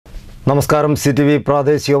നമസ്കാരം. സിടിവി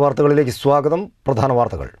പ്രാദേശിക വാർത്തകളിലേക്ക് സ്വാഗതം. പ്രധാന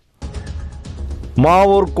വാർത്തകൾ.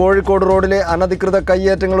 മാവൂർ കോഴിക്കോട് റോഡിലെ അനധികൃത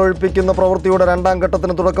കയ്യേറ്റങ്ങൾ ഒഴിപ്പിക്കുന്ന പ്രവൃത്തിയുടെ രണ്ടാം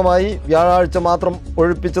ഘട്ടത്തിന് തുടക്കമായി. വ്യാഴാഴ്ച മാത്രം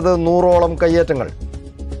ഒഴിപ്പിച്ചത് 100ഓളം കയ്യേറ്റങ്ങൾ.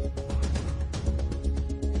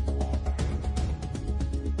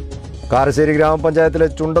 കാരശ്ശേരി ഗ്രാമപഞ്ചായത്തിലെ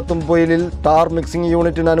ചുണ്ടത്തുംപൊയിലിൽ ടാർ മിക്സിംഗ്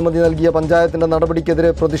യൂണിറ്റിന് അനുമതി നൽകിയ പഞ്ചായത്തിന്റെ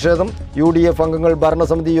നടപടിക്കെതിരെ പ്രതിഷേധം. UDF അംഗങ്ങൾ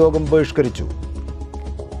ഭരണസമിതി യോഗം ബഹിഷ്കരിച്ചു.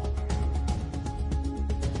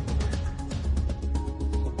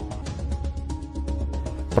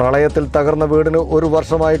 പ്രളയത്തിൽ തകർന്ന വീടിന് 1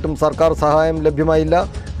 വർഷമായിട്ടും സർക്കാർ സഹായം ലഭ്യമായില്ല.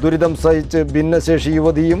 ദുരിതം സഹിച്ച് ഭിന്നശേഷി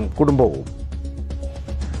യുവതിയും കുടുംബവും.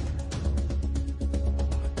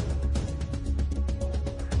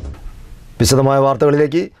 വിശദമായ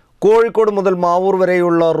വാർത്തകളിലേക്ക്. കോഴിക്കോട് മുതൽ മാവൂർ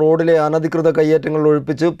വരെയുള്ള റോഡിലെ അനധികൃത കയ്യേറ്റങ്ങൾ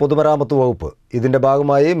ഒഴിപ്പിച്ച് പൊതുമരാമത്ത് വകുപ്പ്. ഇതിന്റെ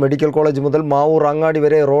ഭാഗമായി മെഡിക്കൽ കോളേജ് മുതൽ മാവൂർ അങ്ങാടി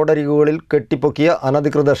വരെ റോഡരികുകളിൽ കെട്ടിപ്പൊക്കിയ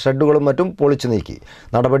അനധികൃത ഷെഡുകളും മറ്റും പൊളിച്ചു നീക്കി.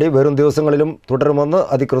 നടപടി വരും ദിവസങ്ങളിലും തുടരുമെന്ന്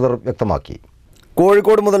അധികൃതർ വ്യക്തമാക്കി.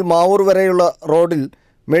 കോഴിക്കോട് മുതൽ മാവൂർ വരെയുള്ള റോഡിൽ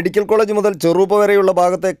മെഡിക്കൽ കോളേജ് മുതൽ ചെറുപ്പ വരെയുള്ള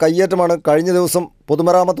ഭാഗത്തെ കയ്യേറ്റമാണ് കഴിഞ്ഞ ദിവസം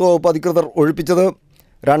പൊതുമരാമത്ത് വകുപ്പ് അധികൃതർ ഒഴിപ്പിച്ചത്.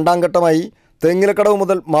 രണ്ടാം ഘട്ടമായി തെങ്ങിലക്കടവ്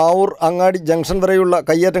മുതൽ മാവൂർ അങ്ങാടി ജംഗ്ഷൻ വരെയുള്ള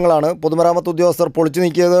കയ്യേറ്റങ്ങളാണ് പൊതുമരാമത്ത് ഉദ്യോഗസ്ഥർ പൊളിച്ചു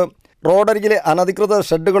നീക്കിയത്. റോഡരികിലെ അനധികൃത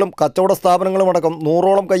ഷെഡുകളും കച്ചവട സ്ഥാപനങ്ങളും അടക്കം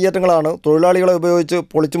 100ഓളം കയ്യേറ്റങ്ങളാണ് തൊഴിലാളികളെ ഉപയോഗിച്ച്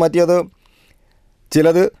പൊളിച്ചു മാറ്റിയത്.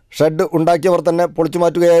 ചിലത് ഷെഡ് ഉണ്ടാക്കിയവർ തന്നെ പൊളിച്ചു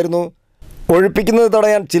മാറ്റുകയായിരുന്നു. ഒഴിപ്പിക്കുന്നത്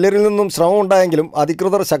തടയാൻ ചിലരിൽ നിന്നും ശ്രമമുണ്ടായെങ്കിലും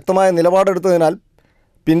അധികൃതർ ശക്തമായ നിലപാടെടുത്തതിനാൽ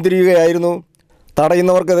പിന്തിരിയുകയായിരുന്നു.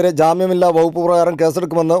 തടയുന്നവർക്കെതിരെ ജാമ്യമില്ലാ വകുപ്പ് പ്രകാരം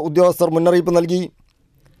കേസെടുക്കുമെന്ന് ഉദ്യോഗസ്ഥർ മുന്നറിയിപ്പ് നൽകി.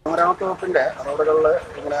 പൊതുമരാമത്ത് വകുപ്പിൻ്റെ റോഡുകളിൽ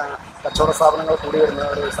ഇങ്ങനെ കച്ചവട സ്ഥാപനങ്ങൾ കൂടി വരുന്ന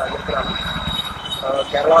ഒരു സാഹചര്യത്തിലാണ്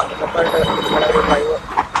കേരള മൊത്തമായിട്ട് ഇങ്ങനെ ഒരു ഡ്രൈവ്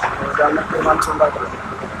ഗവൺമെൻറ് തീരുമാനിച്ചുണ്ടായിട്ടുള്ളത്.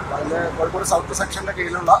 അതിൻ്റെ കോഴിക്കോട് സൗത്ത് സെക്ഷൻ്റെ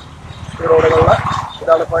കീഴിലുള്ള ഈ റോഡുകളിൽ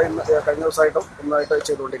ഇതാണിപ്പോൾ കഴിഞ്ഞ ദിവസമായിട്ടും ഇന്നായിട്ട്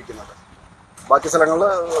ചെയ്തുകൊണ്ടിരിക്കുന്നത്. ബാക്കി സ്ഥലങ്ങളിൽ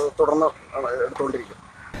തുടർന്ന് എടുത്തുകൊണ്ടിരിക്കും.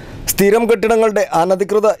 സ്ഥിരം കെട്ടിടങ്ങളുടെ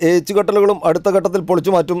അനധികൃത ഏച്ചുകെട്ടലുകളും അടുത്ത ഘട്ടത്തിൽ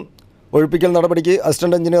പൊളിച്ചു മാറ്റും. ഒഴിപ്പിക്കൽ നടപടിക്ക്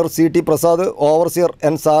assistant engineer CT Prasad, overseer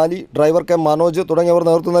N Sally, driver K Manoj തുടങ്ങിയവർ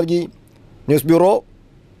നേതൃത്വം നൽകി. News bureau,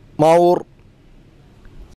 Mavoor.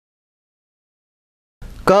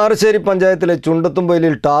 കാരശ്ശേരി പഞ്ചായത്തിലെ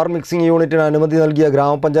ചുണ്ടത്തുംപൊയിലിൽ ടാർ മിക്സിംഗ് യൂണിറ്റിന് അനുമതി നൽകിയ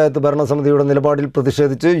ഗ്രാമപഞ്ചായത്ത് ഭരണസമിതിയുടെ നിലപാടിൽ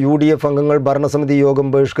പ്രതിഷേധിച്ച് UDF അംഗങ്ങൾ ഭരണസമിതി യോഗം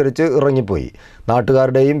ബഹിഷ്കരിച്ച് ഇറങ്ങിപ്പോയി.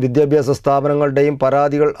 നാട്ടുകാരുടെയും വിദ്യാഭ്യാസ സ്ഥാപനങ്ങളുടെയും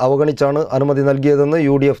പരാതികൾ അവഗണിച്ചാണ് അനുമതി നൽകിയതെന്ന്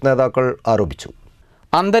UDF നേതാക്കൾ ആരോപിച്ചു.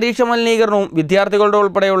 അന്തരീക്ഷ മലിനീകരണവും വിദ്യാർത്ഥികളുടെ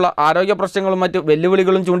ഉൾപ്പെടെയുള്ള ആരോഗ്യ പ്രശ്നങ്ങളും മറ്റു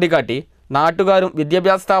വെല്ലുവിളികളും ചൂണ്ടിക്കാട്ടി നാട്ടുകാരും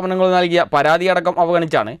വിദ്യാഭ്യാസ സ്ഥാപനങ്ങളും നൽകിയ പരാതിയടക്കം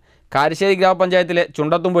അവഗണിച്ചാണ് കാരശ്ശേരി ഗ്രാമപഞ്ചായത്തിലെ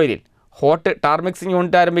ചുണ്ടത്തുംപൊയിലിൽ ഹോട്ട് ടാർ മിക്സിംഗ്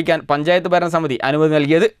യൂണിറ്റ് ആരംഭിക്കാൻ പഞ്ചായത്ത് ഭരണസമിതി അനുമതി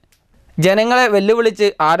നൽകിയത്. ജനങ്ങളെ വെല്ലുവിളിച്ച്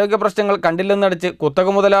ആരോഗ്യ പ്രശ്നങ്ങൾ കണ്ടില്ലെന്നടിച്ച് കുത്തക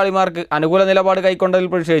മുതലാളിമാർക്ക് അനുകൂല നിലപാട് കൈക്കൊണ്ടതിൽ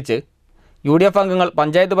പ്രതിഷേധിച്ച് UDF അംഗങ്ങൾ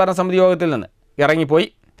പഞ്ചായത്ത് ഭരണസമിതി യോഗത്തിൽ നിന്ന് ഇറങ്ങിപ്പോയി.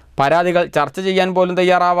 പരാതികൾ ചർച്ച ചെയ്യാൻ പോലും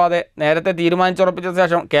തയ്യാറാവാതെ നേരത്തെ തീരുമാനിച്ചുറപ്പിച്ച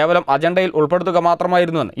ശേഷം കേവലം അജണ്ടയിൽ ഉൾപ്പെടുത്തുക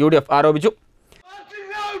മാത്രമായിരുന്നുവെന്ന് UDF ആരോപിച്ചു.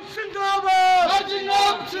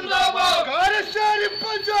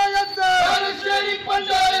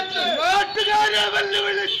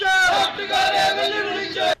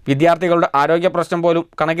 വിദ്യാർത്ഥികളുടെ ആരോഗ്യ പ്രശ്നം പോലും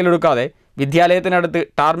കണക്കിലെടുക്കാതെ വിദ്യാലയത്തിനടുത്ത്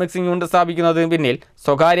ടാർ മിക്സിംഗ് യൂണിറ്റ് സ്ഥാപിക്കുന്നതിന് പിന്നിൽ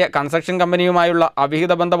സ്വകാര്യ കൺസ്ട്രക്ഷൻ കമ്പനിയുമായുള്ള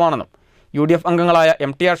അവിഹിത ബന്ധമാണെന്നും UDF അംഗങ്ങളായ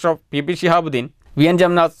MT Ashraf, PP Shihabuddin, VN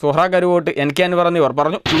ജംനാഥ്, Zuhra Karuvottu, NK Anwar എന്നിവർ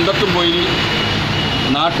പറഞ്ഞു. ചുണ്ടത്തുംപൊയിലിൽ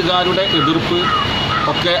നാട്ടുകാരുടെ എതിർപ്പ്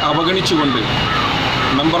ഒക്കെ അവഗണിച്ചുകൊണ്ട്,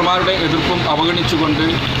 മെമ്പർമാരുടെ എതിർപ്പും അവഗണിച്ചുകൊണ്ട്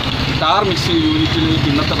ടാർ മിക്സിംഗ് യൂണിറ്റിന്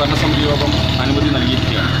ഇന്നത്തെ ഭരണസമിതി യോഗം അനുമതി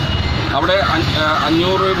നൽകിയിരിക്കുകയാണ്. അവിടെ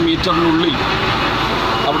 500 മീറ്ററിനുള്ളിൽ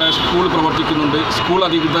അവിടെ സ്കൂൾ പ്രവർത്തിക്കുന്നുണ്ട്. സ്കൂൾ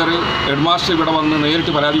അധികൃതർ ഹെഡ്മാസ്റ്റർ ഇവിടെ വന്ന്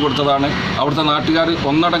നേരിട്ട് പരാതി കൊടുത്തതാണ്. അവിടുത്തെ നാട്ടുകാർ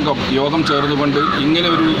ഒന്നടങ്കം യോഗം ചേർന്നുകൊണ്ട് ഇങ്ങനെ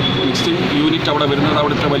ഒരു മിക്സിംഗ് യൂണിറ്റ് അവിടെ വരുന്നത്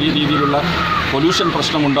അവിടുത്തെ വലിയ രീതിയിലുള്ള പൊല്യൂഷൻ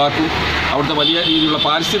പ്രശ്നമുണ്ടാക്കും, അവിടുത്തെ വലിയ രീതിയിലുള്ള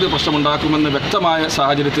പാരിസ്ഥിതിക പ്രശ്നമുണ്ടാക്കുമെന്ന് വ്യക്തമായ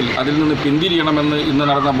സാഹചര്യത്തിൽ അതിൽ നിന്ന് പിന്തിരിയണമെന്ന് ഇന്ന്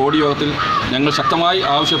നടന്ന ബോർഡ് യോഗത്തിൽ ഞങ്ങൾ ശക്തമായി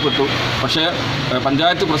ആവശ്യപ്പെട്ടു. പക്ഷേ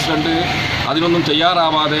പഞ്ചായത്ത് പ്രസിഡന്റ് അതിനൊന്നും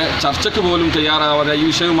തയ്യാറാവാതെ, ചർച്ചയ്ക്ക് പോലും തയ്യാറാവാതെ, ഈ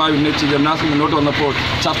വിഷയവുമായി ഉന്നയിച്ച് ജംനാഥ് മുന്നോട്ട് വന്നപ്പോൾ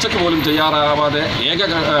ചർച്ചയ്ക്ക് പോലും തയ്യാറാവാതെ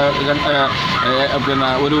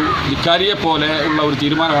ഒരു ധിക്കാരിയെ പോലെ ഉള്ള ഒരു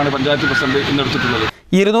തീരുമാനമാണ് പഞ്ചായത്ത് പ്രസിഡന്റ് ഇന്നെടുത്തിട്ടുള്ളത്.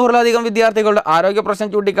 200-ലധികം വിദ്യാർത്ഥികളുടെ ആരോഗ്യ പ്രശ്നം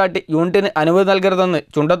ചൂണ്ടിക്കാട്ടി യൂണിറ്റിന് അനുമതി നൽകരുതെന്ന്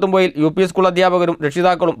ചുണ്ടത്തുംപൊയിൽ UP സ്കൂൾ അധ്യാപകരും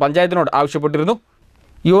രക്ഷിതാക്കളും പഞ്ചായത്തിനോട് ആവശ്യപ്പെട്ടിരുന്നു.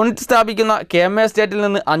 യൂണിറ്റ് സ്ഥാപിക്കുന്ന KMA എസ്റ്റേറ്റിൽ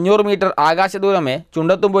നിന്ന് 500 മീറ്റർ ആകാശദൂരമേ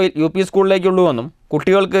ചുണ്ടത്തുംപൊയിൽ UP സ്കൂളിലേക്കുള്ളൂവെന്നും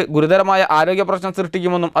കുട്ടികൾക്ക് ഗുരുതരമായ ആരോഗ്യ പ്രശ്നം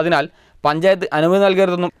സൃഷ്ടിക്കുമെന്നും അതിനാൽ പഞ്ചായത്ത് അനുമതി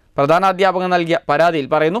നൽകരുതെന്നും പ്രധാനാധ്യാപകൻ നൽകിയ പരാതിയിൽ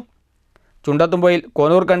പറയുന്നു. ചുണ്ടത്തുംപൊയിൽ,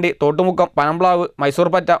 കോനൂർക്കണ്ടി, തോട്ടുമുക്കം, പനംപ്ലാവ്,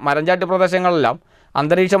 മൈസൂർപറ്റ, മരഞ്ചാട്ടി പ്രദേശങ്ങളെല്ലാം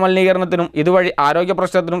അന്തരീക്ഷ മലിനീകരണത്തിനും ഇതുവഴി ആരോഗ്യ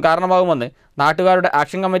പ്രശ്നത്തിനും കാരണമാകുമെന്ന് നാട്ടുകാരുടെ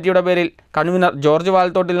ആക്ഷൻ കമ്മിറ്റിയുടെ പേരിൽ കൺവീനർ ജോർജ്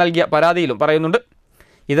വാലത്തോട്ടിൽ നൽകിയ പരാതിയിലും പറയുന്നുണ്ട്.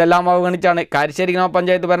 ഇതെല്ലാം അവഗണിച്ചാണ് കാരശ്ശേരി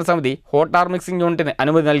ഗ്രാമപഞ്ചായത്ത് ഭരണസമിതി ഹോട്ട് ടാർ മിക്സിംഗ് യൂണിറ്റിന്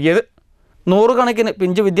അനുമതി നൽകിയത്. നൂറുകണക്കിന്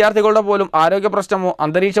പിഞ്ചു വിദ്യാർത്ഥികളുടെ പോലും ആരോഗ്യ പ്രശ്നമോ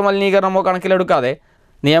അന്തരീക്ഷ മലിനീകരണമോ കണക്കിലെടുക്കാതെ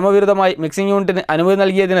നിയമവിരുദ്ധമായി മിക്സിംഗ് യൂണിറ്റിന് അനുമതി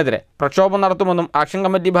നൽകിയതിനെതിരെ പ്രക്ഷോഭം നടത്തുമെന്നും ആക്ഷൻ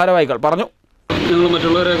കമ്മിറ്റി ഭാരവാഹികൾ പറഞ്ഞു. ഞങ്ങൾ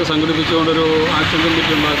മറ്റുള്ളവരെയൊക്കെ സംഘടിപ്പിച്ചുകൊണ്ടൊരു ആക്ഷൻ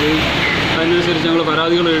കമ്മിറ്റി ഉണ്ടാക്കി അതിനനുസരിച്ച് ഞങ്ങൾ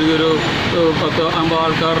പരാതികൾ എഴുതിയൊരു 10-50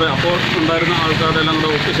 ആൾക്കാരുടെ അപ്പോൾ ഉണ്ടായിരുന്ന ആൾക്കാരുടെ എല്ലാം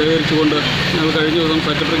കൂടെ ഒപ്പ് ശേഖരിച്ചുകൊണ്ട് ഞങ്ങൾ കഴിഞ്ഞ ദിവസം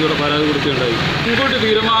സെക്രട്ടറിക്കൂടെ പരാതി കൊടുക്കുകയുണ്ടായി. മുൻകൂട്ടി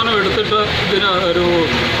തീരുമാനം എടുത്തിട്ട് ഇതിന് ഒരു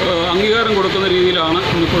അംഗീകാരം കൊടുക്കുന്ന രീതിയിലാണ്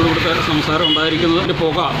ഇപ്പോൾ ഇവിടുത്തെ സംസാരം ഉണ്ടായിരിക്കുന്നത്. ഇതിൻ്റെ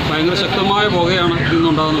പുക ഭയങ്കര ശക്തമായ പുകയാണ് ഇതിൽ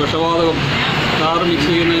നിന്നുണ്ടാകുന്നത്. വിഷവാതകം ടാർ മിക്സ്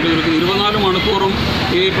ചെയ്യുന്നതിൽ 24 മണിക്കൂറും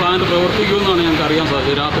ഈ പ്ലാന്റ് പ്രവർത്തിക്കുമെന്നാണ് ഞങ്ങൾക്ക് അറിയാൻ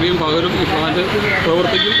സാധിച്ചത്. രാത്രിയും പകലും ഈ പ്ലാന്റ്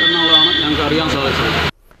പ്രവർത്തിക്കും എന്നുള്ളതാണ് ഞങ്ങൾക്ക് അറിയാൻ സാധിച്ചത്.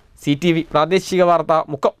 CTV പ്രാദേശിക വാർത്ത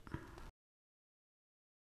മുക്കം.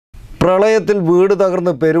 പ്രളയത്തിൽ വീട്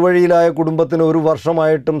തകർന്ന് പെരുവഴിയിലായ കുടുംബത്തിന് 1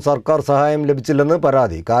 വർഷമായിട്ടും സർക്കാർ സഹായം ലഭിച്ചില്ലെന്ന്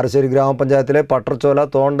പരാതി. കാരശ്ശേരി ഗ്രാമപഞ്ചായത്തിലെ പട്ടർച്ചോല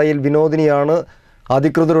തോണ്ടയിൽ വിനോദിനിയാണ്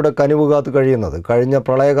അധികൃതരുടെ കനിവ് കാത്ത് കഴിയുന്നത്. കഴിഞ്ഞ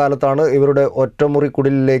പ്രളയകാലത്താണ് ഇവരുടെ ഒറ്റമുറി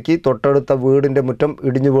കുടിലിലേക്ക് തൊട്ടടുത്ത വീടിൻ്റെ മുറ്റം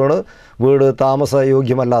ഇടിഞ്ഞു വീണ് വീട്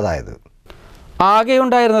താമസയോഗ്യമല്ലാതായത്.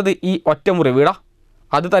 ആകെയുണ്ടായിരുന്നത് ഈ ഒറ്റമുറി വീടാ.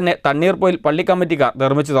 അത് തന്നെ തണ്ണീർപ്പൊയിൽ പള്ളി കമ്മിറ്റിക്കാർ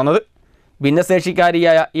നിർമ്മിച്ചു തന്നത്.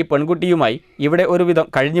 ഭിന്നശേഷിക്കാരിയായ ഈ പെൺകുട്ടിയുമായി ഇവിടെ ഒരുവിധം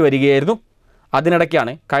കഴിഞ്ഞു വരികയായിരുന്നു.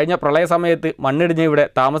 അതിനിടയ്ക്കാണ് കഴിഞ്ഞ പ്രളയ സമയത്ത് മണ്ണിടിഞ്ഞ് ഇവിടെ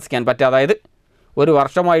താമസിക്കാൻ പറ്റാതായത്. 1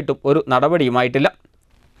 വർഷമായിട്ടും ഒരു നടപടിയുമായിട്ടില്ല.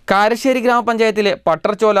 കാരശ്ശേരി ഗ്രാമപഞ്ചായത്തിലെ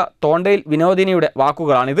പട്ടർച്ചോല തോണ്ടയിൽ വിനോദിനിയുടെ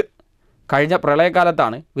വാക്കുകളാണിത്. കഴിഞ്ഞ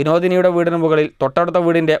പ്രളയകാലത്താണ് വിനോദിനിയുടെ വീടിന് മുകളിൽ തൊട്ടടുത്ത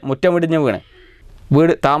വീടിൻ്റെ മുറ്റമിടിഞ്ഞ് വീണ്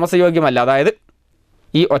വീട് താമസയോഗ്യമല്ലാതായത്.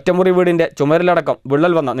 ഈ ഒറ്റമുറി വീടിൻ്റെ ചുമരിലടക്കം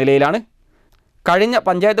വിള്ളൽ വന്ന നിലയിലാണ്. കഴിഞ്ഞ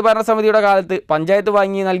പഞ്ചായത്ത് ഭരണസമിതിയുടെ കാലത്ത് പഞ്ചായത്ത്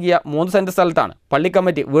വാങ്ങി നൽകിയ 3 സെൻറ്റ് സ്ഥലത്താണ് പള്ളി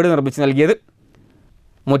കമ്മിറ്റി വീട് നിർമ്മിച്ച് നൽകിയത്.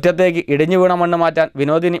 മുറ്റത്തേക്ക് ഇടിഞ്ഞു വീണ മണ്ണ് മാറ്റാൻ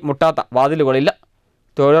വിനോദിനി മുട്ടാത്ത വാതിലുകളില്ല.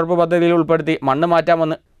 തൊഴിലുറപ്പ് പദ്ധതിയിൽ ഉൾപ്പെടുത്തി മണ്ണ്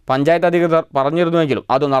മാറ്റാമെന്ന് പഞ്ചായത്ത് അധികൃതർ പറഞ്ഞിരുന്നുവെങ്കിലും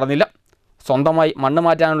അത് നടന്നില്ല. സ്വന്തമായി മണ്ണ്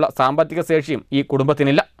മാറ്റാനുള്ള സാമ്പത്തിക ശേഷിയും ഈ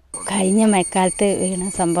കുടുംബത്തിനില്ല. കഴിഞ്ഞ മഴക്കാലത്ത് വീണ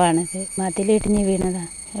സംഭവമാണിത്. മതിലിടിഞ്ഞ് വീണതാണ്.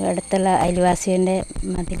 അടുത്തുള്ള അയൽവാസിയുടെ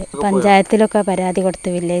മതിൽ. പഞ്ചായത്തിലൊക്കെ പരാതി കൊടുത്ത്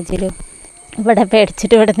വില്ലേജിലും. ഇവിടെ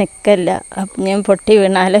പേടിച്ചിട്ട് ഇവിടെ നിൽക്കില്ല. അപ്പം ഞാൻ പൊട്ടി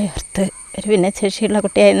വീണാലോ ഓർത്ത്. ഒരു ഭിന്നശേഷിയുള്ള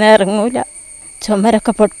കുട്ടിയായിരുന്നു ഇറങ്ങൂല.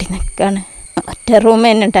 ചുമരൊക്കെ പൊട്ടി നിൽക്കുകയാണ്. ഒറ്റ റൂം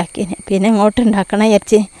തന്നെ ഉണ്ടാക്കിന്. പിന്നെ ഇങ്ങോട്ട് ഉണ്ടാക്കണം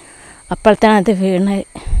വിചാരിച്ച് അപ്പോഴത്താണ് അത് വീണ്.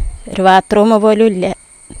 ഒരു ബാത്റൂം പോലും ഇല്ല.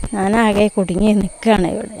 ഞാനാകെ കുടുങ്ങി നിൽക്കുകയാണ്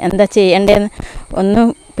ഇവിടെ. എന്താ ചെയ്യേണ്ടതെന്ന് ഒന്നും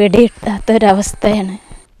പിടിയിട്ടാത്തൊരവസ്ഥയാണ്.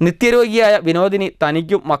 നിത്യരോഗിയായ വിനോദിനി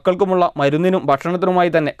തനിക്കും മക്കൾക്കുമുള്ള മരുന്നിനും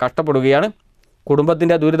ഭക്ഷണത്തിനുമായി തന്നെ കഷ്ടപ്പെടുകയാണ്.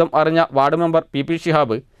 കുടുംബത്തിൻ്റെ ദുരിതം അറിഞ്ഞ വാർഡ് മെമ്പർ PP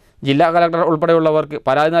ഷിഹാബ് ജില്ലാ കളക്ടർ ഉൾപ്പെടെയുള്ളവർക്ക്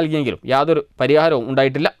പരാതി നൽകിയെങ്കിലും യാതൊരു പരിഹാരവും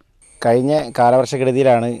ഉണ്ടായിട്ടില്ല. കഴിഞ്ഞ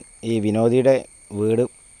കാലവർഷക്കെടുതിയിലാണ് ഈ വിനോദിയുടെ വീട്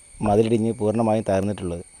മതിലിടിഞ്ഞ് പൂർണ്ണമായും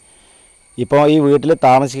തകർന്നിട്ടുള്ളത്. ഇപ്പോൾ ഈ വീട്ടിൽ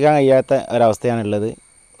താമസിക്കാൻ കഴിയാത്ത ഒരവസ്ഥയാണുള്ളത്.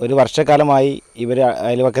 1 വർഷക്കാലമായി ഇവർ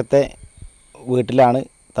അയൽവക്കത്തെ വീട്ടിലാണ്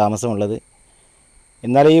താമസമുള്ളത്.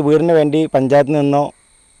 എന്നാൽ ഈ വീടിന് വേണ്ടി പഞ്ചായത്തിൽ നിന്നോ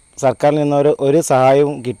സർക്കാരിൽ നിന്നോ ഒരു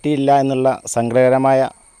സഹായവും കിട്ടിയില്ല എന്നുള്ള സങ്കടകരമായ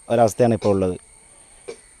ഒരവസ്ഥയാണ് ഇപ്പോൾ ഉള്ളത്.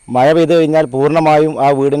 മഴ പെയ്തു കഴിഞ്ഞാൽ പൂർണ്ണമായും ആ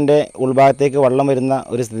വീടിൻ്റെ ഉൾഭാഗത്തേക്ക് വെള്ളം വരുന്ന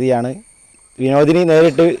ഒരു സ്ഥിതിയാണ്. വിനോദിനി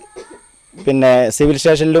നേരിട്ട് സിവിൽ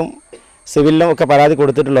സ്റ്റേഷനിലും സിവിലിലും ഒക്കെ പരാതി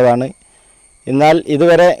കൊടുത്തിട്ടുള്ളതാണ്. എന്നാൽ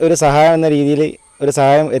ഇതുവരെ ഒരു സഹായം എന്ന രീതിയിൽ ഒരു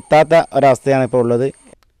സഹായം എത്താത്ത ഒരവസ്ഥയാണ് ഇപ്പോൾ ഉള്ളത്.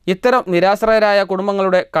 ഇത്തരം നിരാശ്രയരായ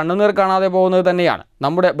കുടുംബങ്ങളുടെ കണ്ണുനീർ കാണാതെ പോകുന്നത് തന്നെയാണ്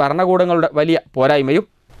നമ്മുടെ ഭരണകൂടങ്ങളുടെ വലിയ പോരായ്മയും.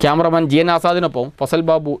 Cameraman GN ആസാദിനൊപ്പം Fasal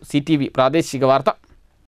Babu, CTV പ്രാദേശിക വാർത്ത.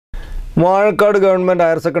 വാഴക്കാട് ഗവൺമെൻറ്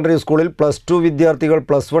ഹയർ സെക്കൻഡറി സ്കൂളിൽ +2 വിദ്യാർത്ഥികൾ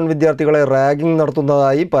 +1 വിദ്യാർത്ഥികളെ റാഗിംഗ്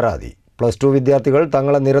നടത്തുന്നതായി പരാതി. +2 വിദ്യാർത്ഥികൾ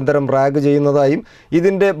തങ്ങളെ നിരന്തരം റാഗ് ചെയ്യുന്നതായും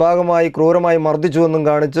ഇതിൻ്റെ ഭാഗമായി ക്രൂരമായി മർദ്ദിച്ചുവെന്നും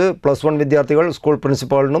കാണിച്ച് +1 വിദ്യാർത്ഥികൾ സ്കൂൾ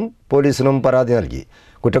പ്രിൻസിപ്പാളിനും പോലീസിനും പരാതി നൽകി.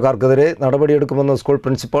 കുറ്റക്കാർക്കെതിരെ നടപടിയെടുക്കുമെന്ന് സ്കൂൾ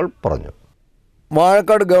പ്രിൻസിപ്പാൾ പറഞ്ഞു.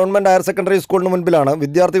 വാഴക്കാട് ഗവൺമെൻറ് ഹയർ സെക്കൻഡറി സ്കൂളിന് മുൻപിലാണ്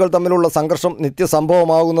വിദ്യാർത്ഥികൾ തമ്മിലുള്ള സംഘർഷം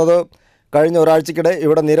നിത്യസംഭവമാകുന്നത്. കഴിഞ്ഞ ഒരാഴ്ചയ്ക്കിടെ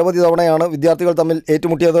ഇവിടെ നിരവധി തവണയാണ് വിദ്യാർത്ഥികൾ തമ്മിൽ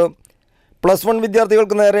ഏറ്റുമുട്ടിയത്. +1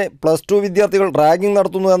 വിദ്യാർത്ഥികൾക്ക് നേരെ +2 വിദ്യാർത്ഥികൾ റാഗിംഗ്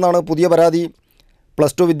നടത്തുന്നുവെന്നാണ് പുതിയ പരാതി.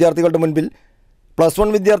 +2 വിദ്യാർത്ഥികളുടെ മുൻപിൽ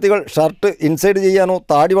 +1 വിദ്യാർത്ഥികൾ ഷർട്ട് ഇൻസൈഡ് ചെയ്യാനോ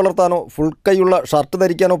താടി വളർത്താനോ ഫുൾ കൈയുള്ള ഷർട്ട്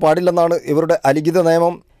ധരിക്കാനോ പാടില്ലെന്നാണ് ഇവരുടെ അലിഖിത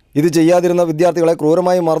നിയമം. ഇത് ചെയ്യാതിരുന്ന വിദ്യാർത്ഥികളെ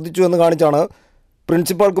ക്രൂരമായി മർദ്ദിച്ചു എന്ന് കാണിച്ചാണ്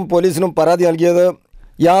പ്രിൻസിപ്പാൾക്കും പോലീസിനും പരാതി നൽകിയത്.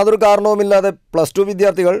 യാതൊരു കാരണവുമില്ലാതെ +2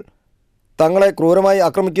 വിദ്യാർത്ഥികൾ തങ്ങളെ ക്രൂരമായി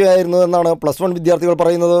ആക്രമിക്കുകയായിരുന്നുവെന്നാണ് +1 വിദ്യാർത്ഥികൾ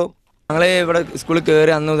പറയുന്നത്. ഞങ്ങൾ ഇവിടെ സ്കൂളിൽ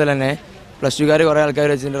കയറി അന്ന് മുതൽ തന്നെ +2കാർ കുറേ ആൾക്കാർ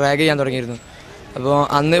വെച്ചിട്ട് റാഗ് ചെയ്യാൻ തുടങ്ങിയിരുന്നു. അപ്പോൾ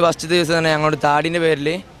അന്ന് ഫസ്റ്റ് ദിവസം തന്നെ ഞങ്ങളുടെ താടിൻ്റെ പേരിൽ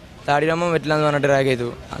താടിയിടാൻ പറ്റില്ല എന്ന് പറഞ്ഞിട്ട് റാഗ് ചെയ്തു.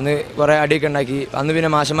 അന്ന് കുറേ അടിയൊക്കെ ഉണ്ടാക്കി. അന്ന് പിന്നെ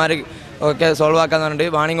മാഷന്മാർ ഒക്കെ സോൾവ് ആക്കാന്ന് പറഞ്ഞിട്ട്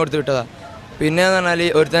വാണിംഗ് കൊടുത്ത് വിട്ടതാണ്. പിന്നെ എന്ന് പറഞ്ഞാൽ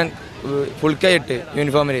ഒരുത്തൻ ഫുൾ കൈ ഇട്ട്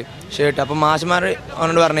യൂണിഫോമിൽ ഷർട്ട്. അപ്പോൾ മാഷന്മാർ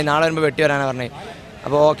അവനോട് പറഞ്ഞു നാളെ വരുമ്പോൾ വെട്ടി വരാനാണ് പറഞ്ഞത്.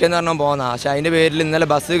 അപ്പോൾ ഓക്കെ എന്ന് പറഞ്ഞാൽ പോകുന്നതാണ്. പക്ഷേ അതിൻ്റെ പേരിൽ ഇന്നലെ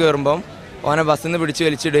ബസ് കയറുമ്പം ഓനെ ബസ്സിൽ നിന്ന് പിടിച്ച്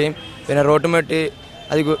വലിച്ചിടുകയും പിന്നെ റോട്ടും വെട്ടി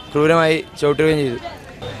അത് ക്രൂരമായി ചവിട്ടുകയും ചെയ്തു.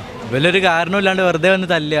 വലിയൊരു കാരണമില്ലാണ്ട് വെറുതെ വന്ന്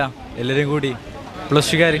തല്ലുക എല്ലാവരും കൂടി.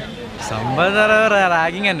 +2കാർ സംഭവം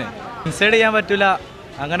റാഗിങ് തന്നെ. ഇൻസൈഡ് ചെയ്യാൻ പറ്റില്ല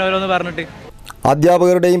അങ്ങനെ ഓരോന്ന് പറഞ്ഞിട്ട്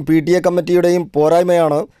അധ്യാപകരുടെയും PTA കമ്മിറ്റിയുടെയും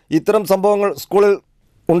പോരായ്മയാണ് ഇത്തരം സംഭവങ്ങൾ സ്കൂളിൽ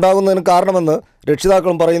ഉണ്ടാകുന്നതിന് കാരണമെന്ന്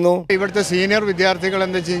രക്ഷിതാക്കളും പറയുന്നു. ഇവിടുത്തെ സീനിയർ വിദ്യാർത്ഥികൾ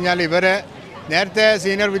എന്താ വെച്ച് കഴിഞ്ഞാൽ ഇവരെ നേരത്തെ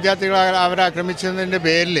സീനിയർ വിദ്യാർത്ഥികൾ അവരെ ആക്രമിച്ചതിൻ്റെ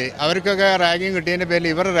പേരിൽ അവർക്കൊക്കെ റാഗിങ് കിട്ടിയതിൻ്റെ പേരിൽ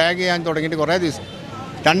ഇവർ റാഗ് ചെയ്യാൻ തുടങ്ങിയിട്ട് കുറേ ദിവസം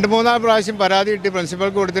 2-3 പ്രാവശ്യം പരാതി കിട്ടി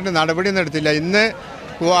പ്രിൻസിപ്പൾക്ക് കൊടുത്തിട്ട് നടപടിയൊന്നും എടുത്തില്ല. ഇന്ന്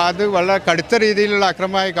അത് വളരെ കടുത്ത രീതിയിലുള്ള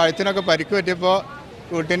അക്രമമായി കഴുത്തിനൊക്കെ പരിക്ക് പറ്റിയപ്പോൾ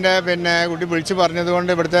കുട്ടി വിളിച്ച് പറഞ്ഞതുകൊണ്ട്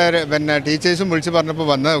ഇവിടുത്തെ ടീച്ചേഴ്സും വിളിച്ച് പറഞ്ഞപ്പോൾ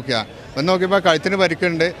വന്ന് നോക്കിയപ്പോൾ കഴുത്തിന്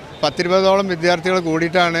പരിക്കുണ്ട്. 10-20ഓളം വിദ്യാർത്ഥികൾ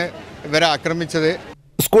കൂടിയിട്ടാണ് ഇവരെ ആക്രമിച്ചത്.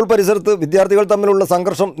 സ്കൂൾ പരിസരത്ത് വിദ്യാർത്ഥികൾ തമ്മിലുള്ള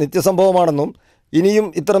സംഘർഷം നിത്യസംഭവമാണെന്നും ഇനിയും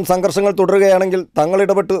ഇത്തരം സംഘർഷങ്ങൾ തുടരുകയാണെങ്കിൽ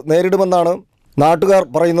തങ്ങളിടപെട്ട് നേരിടുമെന്നാണ് നാട്ടുകാർ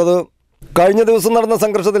പറയുന്നത്. കഴിഞ്ഞ ദിവസം നടന്ന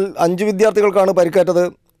സംഘർഷത്തിൽ 5 വിദ്യാർത്ഥികൾക്കാണ് പരിക്കേറ്റത്.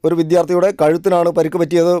 ഒരു വിദ്യാർത്ഥിയുടെ കഴുത്തിനാണ് പരിക്ക്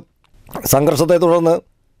പറ്റിയത്. സംഘർഷത്തെ തുടർന്ന്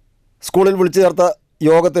സ്കൂളിൽ വിളിച്ചു ചേർത്ത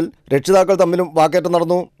യോഗത്തിൽ രക്ഷിതാക്കൾ തമ്മിലും വാക്കേറ്റം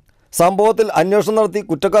നടന്നു. സംഭവത്തിൽ അന്വേഷണം നടത്തി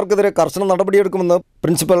കുറ്റക്കാർക്കെതിരെ കർശന നടപടിയെടുക്കുമെന്ന്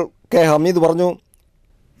പ്രിൻസിപ്പൽ K. ഹമീദ് പറഞ്ഞു.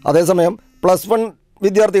 അതേസമയം +1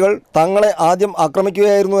 വിദ്യാർത്ഥികൾ തങ്ങളെ ആദ്യം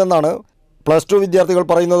ആക്രമിക്കുകയായിരുന്നു എന്നാണ് +2 വിദ്യാർത്ഥികൾ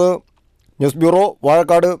പറയുന്നത്. News bureau,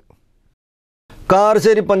 Vazhakkad.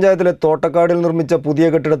 കാരശ്ശേരി പഞ്ചായത്തിലെ തോട്ടക്കാടിൽ നിർമ്മിച്ച പുതിയ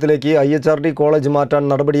കെട്ടിടത്തിലേക്ക് IHRD കോളേജ് മാറ്റാൻ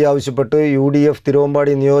നടപടി ആവശ്യപ്പെട്ട് UDF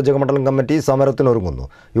തിരുവമ്പാടി നിയോജകമണ്ഡലം കമ്മിറ്റി സമരത്തിനൊരുങ്ങുന്നു.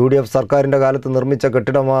 UDF സർക്കാരിൻ്റെ കാലത്ത് നിർമ്മിച്ച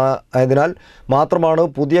കെട്ടിടമായതിനാൽ മാത്രമാണ്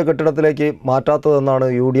പുതിയ കെട്ടിടത്തിലേക്ക് മാറ്റാത്തതെന്നാണ്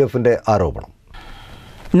UDFിൻ്റെ ആരോപണം.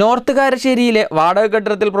 നോർത്ത് കാരശ്ശേരിയിലെ വാടക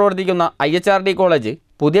കെട്ടിടത്തിൽ പ്രവർത്തിക്കുന്ന IHRD കോളേജ്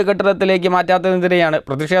പുതിയ കെട്ടിടത്തിലേക്ക് മാറ്റാത്തതിനെതിരെയാണ്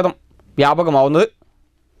പ്രതിഷേധം വ്യാപകമാവുന്നത്.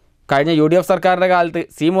 കഴിഞ്ഞ UDF സർക്കാരിൻ്റെ കാലത്ത്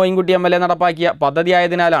C. മോയിൻകുട്ടി MLA നടപ്പാക്കിയ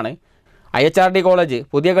പദ്ധതിയായതിനാലാണ് IHRD കോളേജ്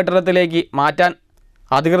പുതിയ കെട്ടിടത്തിലേക്ക് മാറ്റാൻ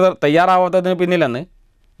അധികൃതർ തയ്യാറാവാത്തതിന് പിന്നിലെന്ന്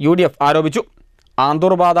UDF ആരോപിച്ചു.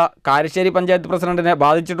 ആന്തൂർ ബാധ കാരശ്ശേരി പഞ്ചായത്ത് പ്രസിഡന്റിനെ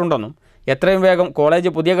ബാധിച്ചിട്ടുണ്ടെന്നും എത്രയും വേഗം കോളേജ്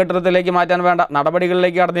പുതിയ കെട്ടിടത്തിലേക്ക് മാറ്റാൻ വേണ്ട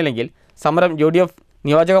നടപടികളിലേക്ക് കടന്നില്ലെങ്കിൽ സമരം UDF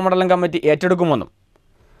നിയോജകമണ്ഡലം കമ്മിറ്റി ഏറ്റെടുക്കുമെന്നും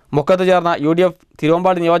മുക്കത്ത് ചേർന്ന UDF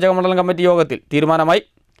തിരുവമ്പാടി നിയോജകമണ്ഡലം കമ്മിറ്റി യോഗത്തിൽ തീരുമാനമായി.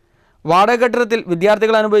 വാടക കെട്ടിടത്തിൽ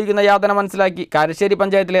വിദ്യാർത്ഥികൾ അനുഭവിക്കുന്ന യാതന മനസ്സിലാക്കി കാരശ്ശേരി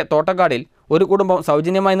പഞ്ചായത്തിലെ തോട്ടക്കാടിൽ ഒരു കുടുംബം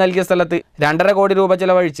സൗജന്യമായി നൽകിയ സ്ഥലത്ത് 2.5 കോടി രൂപ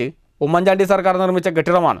ചെലവഴിച്ച് ഉമ്മൻചാണ്ടി സർക്കാർ നിർമ്മിച്ച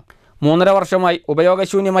കെട്ടിടമാണ് 3.5 വർഷമായി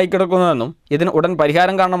ഉപയോഗശൂന്യമായി കിടക്കുന്നതെന്നും ഇതിന് ഉടൻ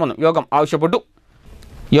പരിഹാരം കാണണമെന്നും യോഗം ആവശ്യപ്പെട്ടു.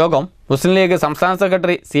 യോഗം മുസ്ലിം ലീഗ് സംസ്ഥാന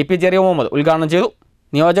സെക്രട്ടറി CP ചെറിയ മുഹമ്മദ് ഉദ്ഘാടനം ചെയ്തു.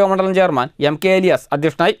 നിയോജകമണ്ഡലം ചെയർമാൻ MK എലിയാസ്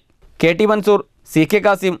അധ്യക്ഷനായി. KT Mansoor, CK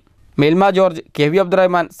Kasim, മെൽമ George, KV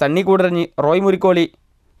Abdurahman, Sunny Koodaranji, Roy Murikkoli,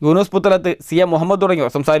 Yunus Puthalath, CM Muhammad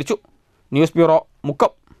തുടങ്ങിയവർ സംസാരിച്ചു. News bureau,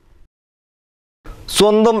 Mukkam.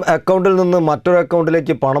 സ്വന്തം അക്കൗണ്ടിൽ നിന്ന് മറ്റൊരു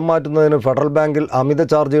അക്കൗണ്ടിലേക്ക് പണം മാറ്റുന്നതിന് ഫെഡറൽ ബാങ്കിൽ അമിത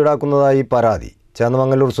ചാർജ് ഈടാക്കുന്നതായി പരാതി.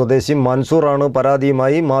 ചേന്നമംഗലൂർ സ്വദേശി മൻസൂറാണ്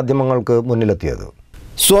പരാതിയുമായി മാധ്യമങ്ങൾക്ക് മുന്നിലെത്തിയത്.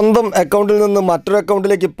 സ്വന്തം അക്കൗണ്ടിൽ നിന്ന് മറ്റൊരു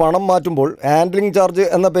അക്കൗണ്ടിലേക്ക് പണം മാറ്റുമ്പോൾ ഹാൻഡ്ലിംഗ് ചാർജ്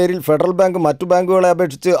എന്ന പേരിൽ ഫെഡറൽ ബാങ്ക് മറ്റു ബാങ്കുകളെ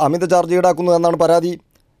അപേക്ഷിച്ച് അമിത ചാർജ് ഈടാക്കുന്നു എന്നാണ് പരാതി.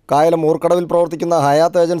 കായലം ഊർക്കടവിൽ പ്രവർത്തിക്കുന്ന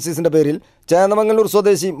ഹയാത്ത് ഏജൻസീസിൻ്റെ പേരിൽ ചേന്നമംഗലൂർ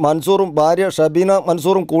സ്വദേശി മൻസൂറും ഭാര്യ ഷബീന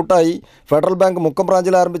മൻസൂറും കൂട്ടായി ഫെഡറൽ ബാങ്ക് മുക്കം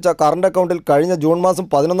ബ്രാഞ്ചിൽ ആരംഭിച്ച കറണ്ട് അക്കൗണ്ടിൽ കഴിഞ്ഞ ജൂൺ മാസം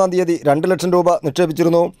 11-ാം തീയതി 2 ലക്ഷം രൂപ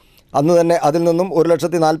നിക്ഷേപിച്ചിരുന്നു. അന്ന് തന്നെ അതിൽ നിന്നും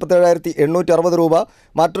 1,47,860 രൂപ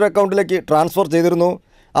മറ്റൊരു അക്കൗണ്ടിലേക്ക് ട്രാൻസ്ഫർ ചെയ്തിരുന്നു.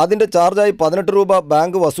 അതിൻ്റെ ചാർജായി 18 രൂപ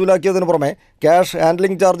ബാങ്ക് വസൂലാക്കിയതിനു പുറമെ ക്യാഷ്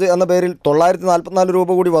ഹാൻഡ്ലിംഗ് ചാർജ് എന്ന പേരിൽ 944 രൂപ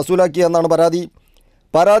കൂടി വസൂലാക്കിയെന്നാണ് പരാതി.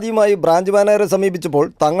 പരാതിയുമായി ബ്രാഞ്ച് മാനേജറെ സമീപിച്ചപ്പോൾ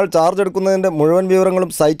തങ്ങൾ ചാർജ് എടുക്കുന്നതിൻ്റെ മുഴുവൻ വിവരങ്ങളും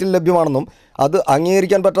സൈറ്റിൽ ലഭ്യമാണെന്നും അത്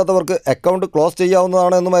അംഗീകരിക്കാൻ പറ്റാത്തവർക്ക് അക്കൗണ്ട് ക്ലോസ്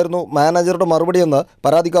ചെയ്യാവുന്നതാണ് എന്നുമായിരുന്നു മാനേജറുടെ മറുപടിയെന്ന്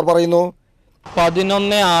പരാതിക്കാർ പറയുന്നു.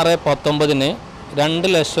 11/6/19 2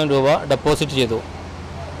 ലക്ഷം രൂപ ഡെപ്പോസിറ്റ് ചെയ്തു.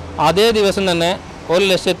 അതേ ദിവസം തന്നെ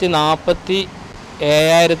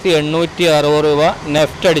 1,47,860 രൂപ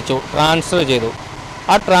നെഫ്റ്റ് അടിച്ചു, ട്രാൻസ്ഫർ ചെയ്തു.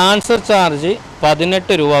 ആ ട്രാൻസ്ഫർ ചാർജ്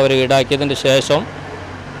 18 രൂപ അവർ ഈടാക്കിയതിന് ശേഷം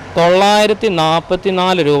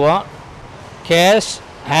 944 രൂപ ക്യാഷ്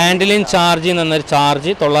ഹാൻഡിലിംഗ് ചാർജ് എന്നൊരു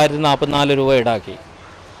ചാർജ് 944 രൂപ ഈടാക്കി.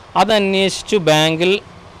 അതന്വേഷിച്ചു ബാങ്കിൽ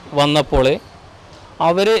വന്നപ്പോൾ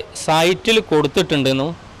അവർ സൈറ്റിൽ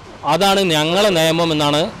കൊടുത്തിട്ടുണ്ടെന്നും അതാണ് ഞങ്ങളെ നിയമം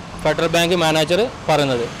എന്നാണ് ഫെഡറൽ ബാങ്ക് മാനേജർ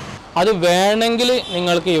പറയുന്നത്. അത് വേണമെങ്കിൽ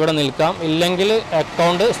നിങ്ങൾക്ക് ഇവിടെ നിൽക്കാം, ഇല്ലെങ്കിൽ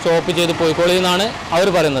അക്കൗണ്ട് സ്റ്റോപ്പ് ചെയ്ത് പോയിക്കോളൂ എന്നാണ് അവർ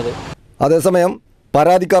പറയുന്നത്. അതേസമയം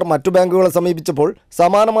പരാതിക്കാർ മറ്റു ബാങ്കുകളെ സമീപിച്ചപ്പോൾ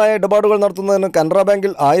സമാനമായ ഇടപാടുകൾ നടത്തുന്നതിന് കാനറ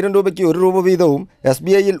ബാങ്കിൽ 1000 രൂപയ്ക്ക് 1 രൂപ വീതവും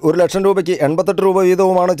SBIയിൽ 1 ലക്ഷം രൂപയ്ക്ക് 88 രൂപ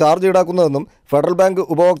വീതവുമാണ് ചാർജ് ഈടാക്കുന്നതെന്നും ഫെഡറൽ ബാങ്ക്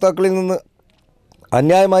ഉപഭോക്താക്കളിൽ നിന്ന്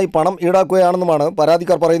അന്യായമായി പണം ഈടാക്കുകയാണെന്നുമാണ്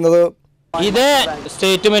പരാതിക്കാർ പറയുന്നത്. ഇതേ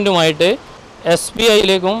സ്റ്റേറ്റ്മെൻറ്റുമായിട്ട്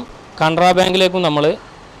SBIയിലേക്കും കാനറ ബാങ്കിലേക്കും നമ്മൾ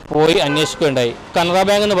പോയി അന്വേഷിക്കുകയുണ്ടായി. കാനറ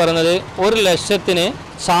ബാങ്ക് എന്ന് പറയുന്നത് 1 ലക്ഷത്തിന്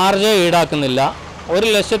ചാർജ് ഈടാക്കുന്നില്ല. 1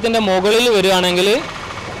 ലക്ഷത്തിൻ്റെ മുകളിൽ വരികയാണെങ്കിൽ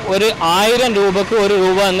 1000 രൂപക്ക് 1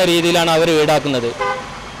 രൂപ എന്ന രീതിയിലാണ് അവർ ഈടാക്കുന്നത്.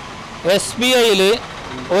 SBIയിൽ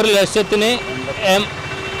 1 ലക്ഷത്തിന്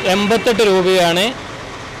 88 രൂപയാണ്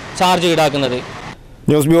ചാർജ് ഈടാക്കുന്നത്.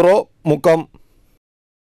 News bureau, Mukkam.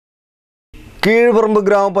 കീഴ്പറമ്പ്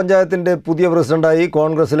ഗ്രാമപഞ്ചായത്തിൻ്റെ പുതിയ പ്രസിഡന്റായി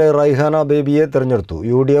കോൺഗ്രസിലെ റൈഹാന ബേബിയെ തെരഞ്ഞെടുത്തു.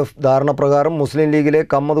 UDF ധാരണപ്രകാരം മുസ്ലിം ലീഗിലെ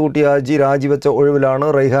കമ്മദ്കുട്ടി ഹാജി രാജിവെച്ച ഒഴിവിലാണ്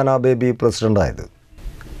റൈഹാന ബേബി പ്രസിഡന്റായത്.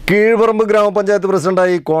 കീഴ്പറമ്പ് ഗ്രാമപഞ്ചായത്ത്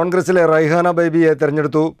പ്രസിഡന്റായി കോൺഗ്രസിലെ റൈഹാന ബേബിയെ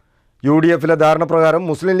തെരഞ്ഞെടുത്തു. UDFിലെ ധാരണപ്രകാരം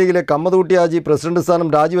മുസ്ലിം ലീഗിലെ കമ്മദ്കുട്ടി ഹാജി പ്രസിഡന്റ്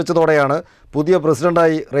സ്ഥാനം രാജിവെച്ചതോടെയാണ് പുതിയ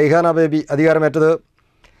പ്രസിഡന്റായി റൈഹാന ബേബി അധികാരമേറ്റത്.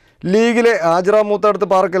 ലീഗിലെ ആജിറ മൂത്തടുത്ത്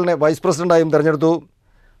പാറക്കലിനെ വൈസ് പ്രസിഡന്റായും തെരഞ്ഞെടുത്തു.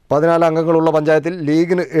 14 അംഗങ്ങളുള്ള പഞ്ചായത്തിൽ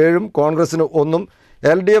ലീഗിന് 7ഉം കോൺഗ്രസിന് 1ഉം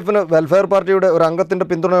LDFന് വെൽഫെയർ പാർട്ടിയുടെ ഒരു അംഗത്തിൻ്റെ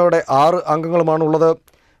പിന്തുണയോടെ 6 അംഗങ്ങളുമാണുള്ളത്.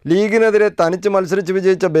 ലീഗിനെതിരെ തനിച്ച് മത്സരിച്ച്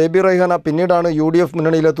വിജയിച്ച ബേബി റൈഹാന പിന്നീടാണ് UDF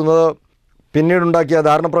മുന്നണിയിലെത്തുന്നത്. പിന്നീടുണ്ടാക്കിയ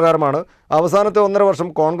ധാരണപ്രകാരമാണ് അവസാനത്തെ 1.5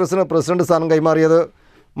 വർഷം കോൺഗ്രസിന് പ്രസിഡന്റ് സ്ഥാനം കൈമാറിയത്.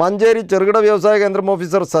 മഞ്ചേരി ചെറുകിട വ്യവസായ കേന്ദ്രം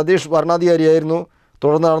ഓഫീസർ സതീഷ് വർണ്ണാധികാരിയായിരുന്നു.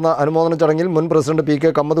 തുടർന്ന് നടന്ന അനുമോദന ചടങ്ങിൽ മുൻ പ്രസിഡന്റ്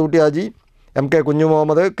PK കമ്മദ്കുട്ടി ഹാജി, MK കുഞ്ഞു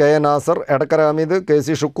Muhammad, KA Nasar, Edakkara Hameed,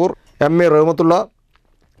 KC Shukkur, MA Rahmatullah,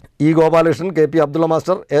 E Gopalakrishnan, KP Abdulla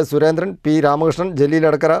master, A Surendran, P Ramakrishnan, Jaleel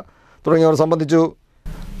Edakkara തുടങ്ങിയവർ സംബന്ധിച്ചു.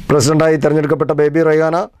 പ്രസിഡന്റായി തെരഞ്ഞെടുക്കപ്പെട്ട ബേബി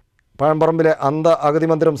റൈഹാന പഴമ്പറമ്പിലെ അന്ധ അഗതി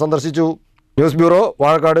മന്ദിരം സന്ദർശിച്ചു. News bureau,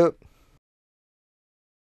 Vazhakkad.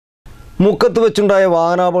 മുക്കത്ത് വെച്ചുണ്ടായ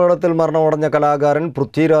വാഹനാപകടത്തിൽ മരണമടഞ്ഞ കലാകാരൻ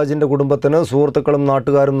പൃഥ്വിരാജിൻ്റെ കുടുംബത്തിന് സുഹൃത്തുക്കളും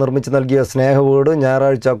നാട്ടുകാരും നിർമ്മിച്ച് നൽകിയ സ്നേഹവീട്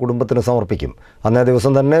ഞായറാഴ്ച കുടുംബത്തിന് സമർപ്പിക്കും. അന്നേ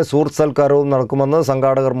ദിവസം തന്നെ സുഹൃത്ത് സൽക്കാരവും നടക്കുമെന്ന്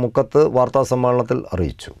സംഘാടകർ മുക്കത്ത് വാർത്താസമ്മേളനത്തിൽ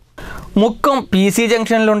അറിയിച്ചു. മുക്കം PC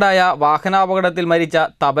ജംഗ്ഷനിലുണ്ടായ വാഹനാപകടത്തിൽ മരിച്ച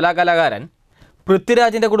തബല കലാകാരൻ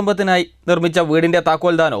പൃഥ്വിരാജിൻ്റെ കുടുംബത്തിനായി നിർമ്മിച്ച വീടിൻ്റെ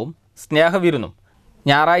താക്കോൽദാനവും സ്നേഹവിരുന്നും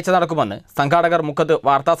ഞായറാഴ്ച നടക്കുമെന്ന് സംഘാടകർ മുക്കത്ത്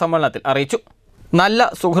വാർത്താസമ്മേളനത്തിൽ അറിയിച്ചു. നല്ല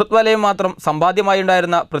സുഹൃത്ത് വലയം മാത്രം സമ്പാദ്യമായി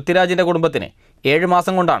ഉണ്ടായിരുന്ന പൃഥ്വിരാജിൻ്റെ കുടുംബത്തിന് 7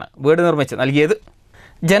 മാസം കൊണ്ടാണ് വീട് നിർമ്മിച്ച് നൽകിയത്.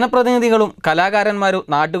 ജനപ്രതിനിധികളും കലാകാരന്മാരും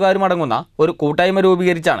നാട്ടുകാരും അടങ്ങുന്ന ഒരു കൂട്ടായ്മ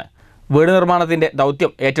രൂപീകരിച്ചാണ് വീട് നിർമ്മാണത്തിൻ്റെ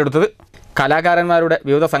ദൗത്യം ഏറ്റെടുത്തത്. കലാകാരന്മാരുടെ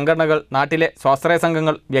വിവിധ സംഘടനകൾ, നാട്ടിലെ സ്വാശ്രയ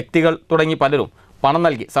സംഘങ്ങൾ, വ്യക്തികൾ തുടങ്ങി പലരും പണം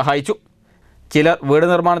നൽകി സഹായിച്ചു. ചിലർ വീട്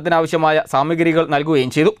നിർമ്മാണത്തിനാവശ്യമായ സാമഗ്രികൾ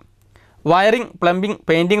നൽകുകയും ചെയ്തു. വയറിംഗ്, പ്ലംബിംഗ്,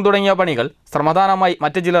 പെയിൻറ്റിംഗ് തുടങ്ങിയ പണികൾ ശ്രമദാനമായി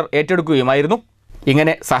മറ്റു ചിലർ ഏറ്റെടുക്കുകയുമായിരുന്നു.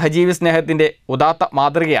 ഇങ്ങനെ സഹജീവി സ്നേഹത്തിൻ്റെ ഉദാത്ത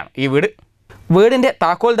മാതൃകയാണ് ഈ വീട്. വീടിൻ്റെ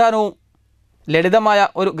താക്കോൽദാനവും ലളിതമായ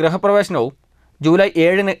ഒരു ഗൃഹപ്രവേശനവും ജൂലൈ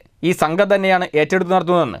 7-ന് ഈ സംഘം തന്നെയാണ് ഏറ്റെടുത്ത്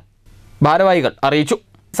നടത്തുന്നതെന്ന് ഭാരവാഹികൾ അറിയിച്ചു.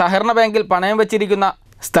 സഹകരണ ബാങ്കിൽ പണയം വെച്ചിരിക്കുന്ന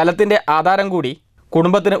സ്ഥലത്തിൻ്റെ ആധാരം കൂടി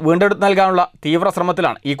കുടുംബത്തിന് വീണ്ടെടുത്ത് നൽകാനുള്ള തീവ്ര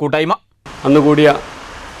ശ്രമത്തിലാണ് ഈ കൂട്ടായ്മ. അന്ന് കൂടിയ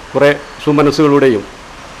കുറേ സുമനസ്സുകളുടെയും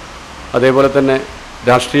അതേപോലെ തന്നെ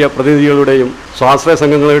രാഷ്ട്രീയ പ്രതിനിധികളുടെയും സ്വാശ്രയ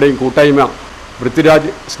സംഘങ്ങളുടെയും കൂട്ടായ്മ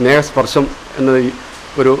പൃഥ്വിരാജ് സ്നേഹസ്പർശം എന്ന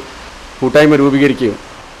ഒരു കൂട്ടായ്മ രൂപീകരിക്കുകയും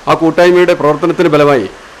ആ കൂട്ടായ്മയുടെ പ്രവർത്തനത്തിന് ബലമായി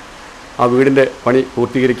ആ വീടിൻ്റെ പണി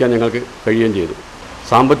പൂർത്തീകരിക്കാൻ ഞങ്ങൾക്ക് കഴിയുകയും ചെയ്തു.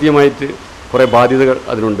 സാമ്പത്തികമായിട്ട് കുറേ ബാധ്യതകൾ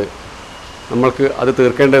അതിനുണ്ട്, നമ്മൾക്ക് അത്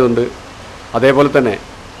തീർക്കേണ്ടതുണ്ട്. അതേപോലെ തന്നെ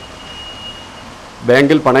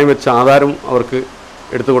ബാങ്കിൽ പണയം വെച്ച ആധാരം അവർക്ക്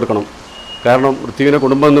എടുത്തു കൊടുക്കണം. കാരണം പൃഥ്വിയുടെ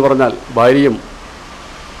കുടുംബം എന്ന് പറഞ്ഞാൽ ഭാര്യയും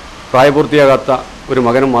പ്രായപൂർത്തിയാകാത്ത ഒരു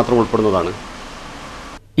മകനും മാത്രം ഉൾപ്പെടുന്നതാണ്.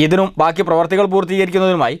 ഇതിനും ബാക്കി പ്രവർത്തികൾ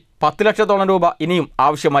പൂർത്തീകരിക്കുന്നതിനുമായി 10 ലക്ഷത്തോളം രൂപ ഇനിയും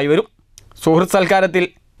ആവശ്യമായി വരും. സുഹൃത്ത് സൽക്കാരത്തിൽ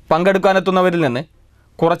പങ്കെടുക്കാനെത്തുന്നവരിൽ നിന്ന്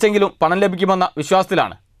കുറച്ചെങ്കിലും പണം ലഭിക്കുമെന്ന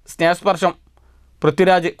വിശ്വാസത്തിലാണ് സ്നേഹസ്പർശം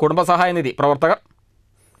പൃഥ്വിരാജ് കുടുംബസഹായ നിധി പ്രവർത്തകർ.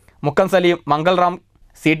 Mukkam Saleem, Mangal Ram,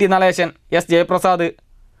 CT Nalesan, S Jayaprasad,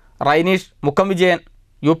 Raineesh, Mukkam Vijayan,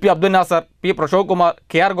 UP Abdul Nasar, P Prashok Kumar,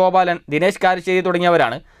 KR Gopalan, Dinesh Karassery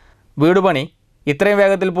തുടങ്ങിയവരാണ് വീടുപണി ഇത്രയും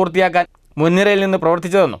വേഗത്തിൽ പൂർത്തിയാക്കാൻ മുൻനിരയിൽ നിന്ന്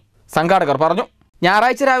പ്രവർത്തിച്ചതെന്നും സംഘാടകർ പറഞ്ഞു.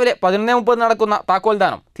 ഞായറാഴ്ച രാവിലെ 11:30 നടക്കുന്ന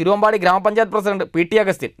താക്കോൽദാനം തിരുവമ്പാടി ഗ്രാമപഞ്ചായത്ത് പ്രസിഡന്റ് PT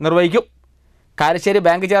അഗസ്റ്റിൻ നിർവഹിക്കും. Karassery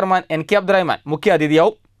bank chairman NK Abdurahman മുഖ്യ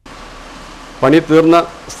അതിഥിയാവും. പണി തീർന്ന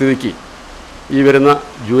സ്ഥിതിക്ക് ഈ വരുന്ന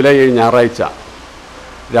ജൂലൈ 7 ഞായറാഴ്ച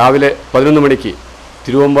രാവിലെ 11 മണിക്ക്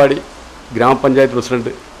തിരുവമ്പാടി ഗ്രാമപഞ്ചായത്ത്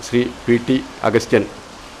പ്രസിഡന്റ് ശ്രീ PT അഗസ്റ്റ്യൻ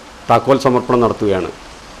താക്കോൽ സമർപ്പണം നടത്തുകയാണ്.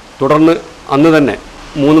 തുടർന്ന് അന്ന് തന്നെ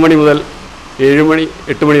 3 മണി മുതൽ 7 മണി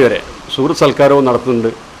 8 മണി വരെ സുഹൃത്ത് സൽക്കാരവും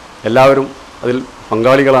നടത്തുന്നുണ്ട്. എല്ലാവരും അതിൽ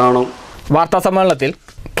പങ്കാളികളാണോ. വാർത്താ സമ്മേളനത്തിൽ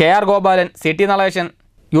KR Gopalan, CT Nalesan,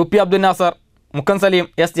 UP Abdul Nasar, Mukkam Saleem,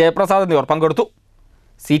 S Jayaprasad എന്നിവർ പങ്കെടുത്തു.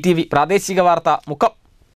 CTV പ്രാദേശിക വാർത്ത, മുക്കം.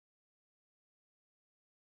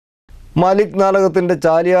 മാലിക് നാടകത്തിൻ്റെ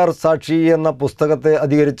ചാലിയാർ സാക്ഷി എന്ന പുസ്തകത്തെ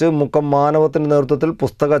അധികരിച്ച് മുക്കം മാനവത്തിൻ്റെ നേതൃത്വത്തിൽ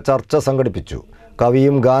പുസ്തക ചർച്ച സംഘടിപ്പിച്ചു.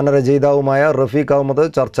 കവിയും ഗാനരചയിതാവുമായ റഫീഖ് അഹമ്മദ്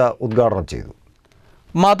ചർച്ച ഉദ്ഘാടനം ചെയ്തു.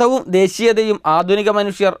 മതവും ദേശീയതയും ആധുനിക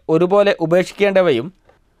മനുഷ്യർ ഒരുപോലെ ഉപേക്ഷിക്കേണ്ടവയും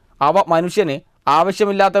അവ മനുഷ്യന്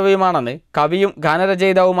ആവശ്യമില്ലാത്തവയുമാണെന്ന് കവിയും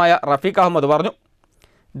ഗാനരചയിതാവുമായ റഫീഖ് അഹമ്മദ് പറഞ്ഞു.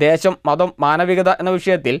 ദേശം, മതം, മാനവികത എന്ന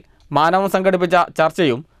വിഷയത്തിൽ മാനവം സംഘടിപ്പിച്ച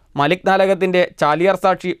ചർച്ചയും മലിക് നാടകത്തിൻ്റെ ചാലിയാർ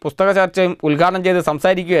സാക്ഷി പുസ്തക ചർച്ചയും ഉദ്ഘാടനം ചെയ്ത്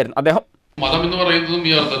സംസാരിക്കുകയായിരുന്നു അദ്ദേഹം. മതം എന്ന് പറയുന്നതും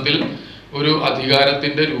ഈ അർത്ഥത്തിൽ ഒരു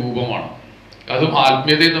അധികാരത്തിൻ്റെ രൂപമാണ്. അതും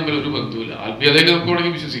ആത്മീയതയും തമ്മിൽ ഒരു ബന്ധമില്ല. ആത്മീയതയിൽ നമുക്ക്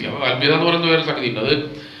വേണമെങ്കിൽ വിശ്വസിക്കാം. ആത്മീയത എന്ന് പറയുന്ന വേറെ സംഗതിയുണ്ട്. അത്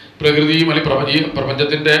പ്രകൃതിയും അല്ലെങ്കിൽ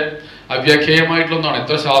പ്രപഞ്ചത്തിൻ്റെ അവ്യാഖ്യേയമായിട്ടുള്ള ഒന്നാണ്.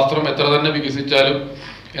 എത്ര ശാസ്ത്രം എത്ര തന്നെ വികസിച്ചാലും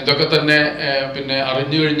എന്തൊക്കെ തന്നെ പിന്നെ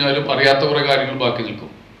അറിഞ്ഞു കഴിഞ്ഞാലും അറിയാത്ത കുറേ കാര്യങ്ങൾ ബാക്കി നിൽക്കും.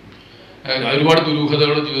 ഒരുപാട്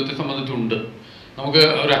ദുരൂഹതകൾ ജീവിതത്തെ സംബന്ധിച്ചുണ്ട്. നമുക്ക്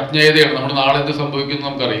ഒരു അജ്ഞേയതയാണ്. നമ്മുടെ നാളെ എന്ത് സംഭവിക്കുന്നു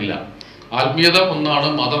നമുക്കറിയില്ല. ആത്മീയത ഒന്നാണ്,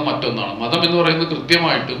 മതം മറ്റൊന്നാണ്. മതം എന്ന് പറയുന്നത്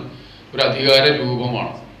കൃത്യമായിട്ടും ഒരു അധികാര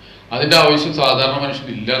രൂപമാണ്. അതിൻ്റെ ആവശ്യം സാധാരണ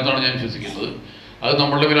മനുഷ്യനില്ല എന്നാണ് ഞാൻ വിശ്വസിക്കുന്നത്. അത്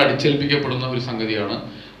നമ്മളുടെ മേൽ അടിച്ചേൽപ്പിക്കപ്പെടുന്ന ഒരു സംഗതിയാണ്.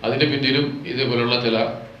 അതിൻ്റെ പിന്നിലും ഇതേപോലുള്ള ചില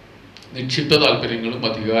നിക്ഷിപ്ത താല്പര്യങ്ങളും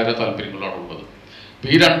അധികാര താല്പര്യങ്ങളാണ് ഉള്ളത്. അപ്പോൾ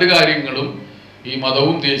ഈ രണ്ട് കാര്യങ്ങളും, ഈ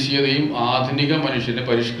മതവും ദേശീയതയും ആധുനിക മനുഷ്യനെ,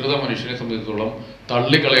 പരിഷ്കൃത മനുഷ്യനെ സംബന്ധിച്ചിടത്തോളം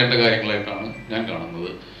തള്ളിക്കളയേണ്ട കാര്യങ്ങളായിട്ടാണ് ഞാൻ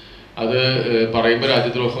കാണുന്നത്. അത് പറയുമ്പോൾ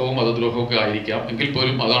രാജ്യദ്രോഹവും മതദ്രോഹവും ഒക്കെ ആയിരിക്കാം, എങ്കിൽ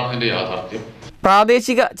പോലും അതാണ് അതിൻ്റെ യാഥാർത്ഥ്യം.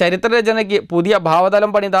 പ്രാദേശിക ചരിത്രരചനയ്ക്ക് പുതിയ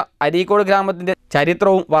ഭാവതലം പണിത അരീക്കോട് ഗ്രാമത്തിൻ്റെ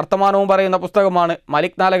ചരിത്രവും വർത്തമാനവും പറയുന്ന പുസ്തകമാണ്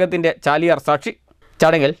മലിക് നാലകത്തിൻ്റെ ചാലിയാർ സാക്ഷി.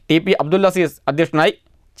 ചടങ്ങിൽ TP അബ്ദുൽ അസീസ് അധ്യക്ഷനായി.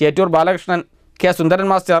 ചേറ്റൂർ ബാലകൃഷ്ണൻ, K സുന്ദരൻ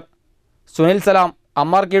മാസ്റ്റർ, സുനിൽ സലാം,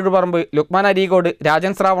 അമ്മാർ കീഴുപറമ്പ്, ലുക്മാൻ അരീക്കോട്,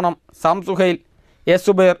 രാജൻ ശ്രാവണം, Sam Suhail, S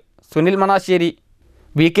Zubair, Sunil Manassery,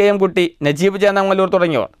 VKM കുട്ടി, നജീബ് ജയനങ്ങല്ലൂർ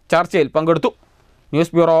തുടങ്ങിയവർ ചർച്ചയിൽ പങ്കെടുത്തു.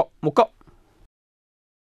 News bureau, Mukkam.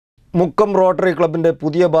 Mukkam rotary ക്ലബിൻ്റെ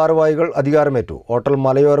പുതിയ ഭാരവാഹികൾ അധികാരമേറ്റു. ഹോട്ടൽ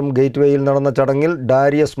മലയോരം ഗേറ്റ്വേയിൽ നടന്ന ചടങ്ങിൽ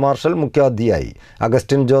ഡാരിയസ് മാർഷൽ മുഖ്യാതിഥിയായി.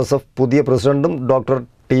 അഗസ്റ്റിൻ ജോസഫ് പുതിയ പ്രസിഡന്റും doctor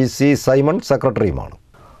TC Simon സെക്രട്ടറിയുമാണ്.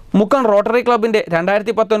 Mukkam rotary ക്ലബിൻ്റെ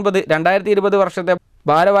 2019-2020 വർഷത്തെ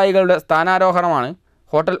ഭാരവാഹികളുടെ സ്ഥാനാരോഹണമാണ്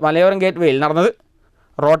ഹോട്ടൽ മലയോരം ഗേറ്റ്വേയിൽ നടന്നത്.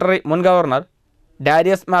 റോട്ടറി മുൻ ഗവർണർ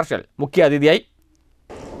ഡാരിയസ് മാർഷൽ മുഖ്യാതിഥിയായി.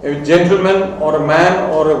 A gentleman or a man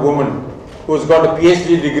or a woman who's got a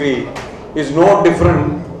PhD degree is no different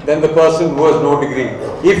than the person who has no degree,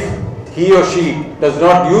 if he or she does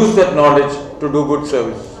not use that knowledge to do good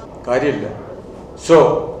service. So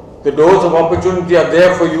the doors of opportunity are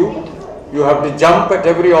there for you. You have to jump at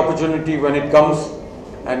every opportunity when it comes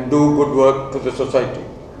and do good work to the society.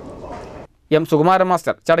 M Sukumaran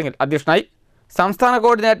master ചടങ്ങിൽ അധ്യക്ഷനായി. സംസ്ഥാന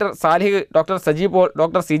coordinator Salih, doctor Saji Paul,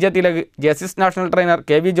 doctor CJ Tilak, justice national trainer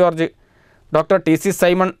KV George, doctor TC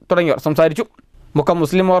Simon തുടങ്ങിയവർ സംസാരിച്ചു. മുക്കം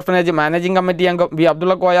മുസ്ലിം orphanage managing committee അംഗം V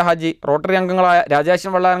Abdulla Koya Haji, rotary അംഗങ്ങളായ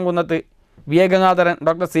Rajeshan Vallaramkunnath, VA Gangadharan,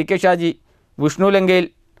 doctor CK Shaji, Vishnu ലങ്കയിൽ,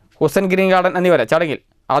 ഹുസൻ ഗ്രീൻഗാർഡൻ എന്നിവരെ ചടങ്ങിൽ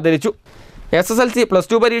ആദരിച്ചു.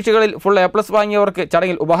 SSLC+2 പരീക്ഷകളിൽ ഫുൾ A+ വാങ്ങിയവർക്ക്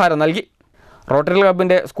ചടങ്ങിൽ ഉപഹാരം നൽകി. റോട്ടറി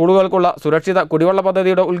ക്ലബിൻ്റെ സ്കൂളുകൾക്കുള്ള സുരക്ഷിത കുടിവെള്ള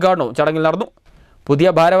പദ്ധതിയുടെ ഉദ്ഘാടനവും ചടങ്ങിൽ നടന്നു. പുതിയ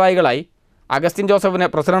ഭാരവാഹികളായി അഗസ്റ്റിൻ ജോസഫിനെ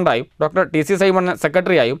പ്രസിഡന്റായും ഡോക്ടർ TC സൈമണിനെ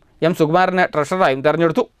സെക്രട്ടറിയായും M സുകുമാരനെ ട്രഷററായും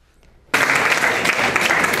തെരഞ്ഞെടുത്തു.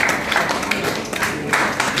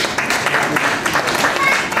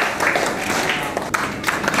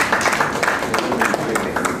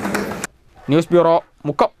 News bureau,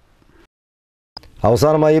 Mukkam.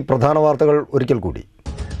 അവസാനമായി പ്രധാന വാർത്തകൾ ഒരിക്കൽ കൂടി.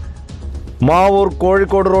 മാവൂർ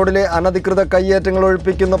കോഴിക്കോട് റോഡിലെ അനധികൃത കയ്യേറ്റങ്ങൾ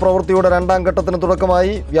ഒഴിപ്പിക്കുന്ന പ്രവൃത്തിയുടെ 2ാം ഘട്ടത്തിന്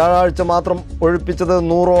തുടക്കമായി. വ്യാഴാഴ്ച മാത്രം ഒഴിപ്പിച്ചത്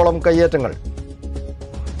 100ഓളം കയ്യേറ്റങ്ങൾ.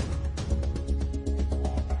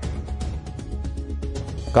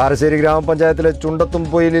 കാരശ്ശേരി ഗ്രാമപഞ്ചായത്തിലെ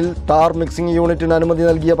ചുണ്ടത്തുംപൊയിലിൽ ടാർ മിക്സിംഗ് യൂണിറ്റിന് അനുമതി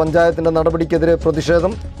നൽകിയ പഞ്ചായത്തിന്റെ നടപടിക്കെതിരെ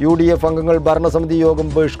പ്രതിഷേധം. UDF അംഗങ്ങൾ ഭരണസമിതി യോഗം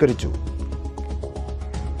ബഹിഷ്കരിച്ചു.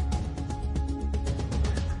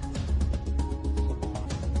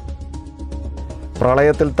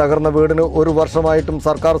 പ്രളയത്തിൽ തകർന്ന വീടിന് 1 വർഷമായിട്ടും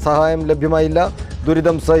സർക്കാർ സഹായം ലഭ്യമായില്ല.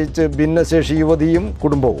 ദുരിതം സഹിച്ച് ഭിന്നശേഷി യുവതിയും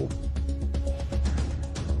കുടുംബവും.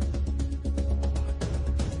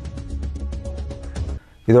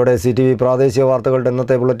 ഇതോടെ CTV പ്രാദേശിക വാർത്തകളുടെ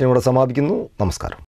ഇന്നത്തെ ബുള്ളറ്റിൻ ഇവിടെ സമാപിക്കുന്നു. നമസ്കാരം.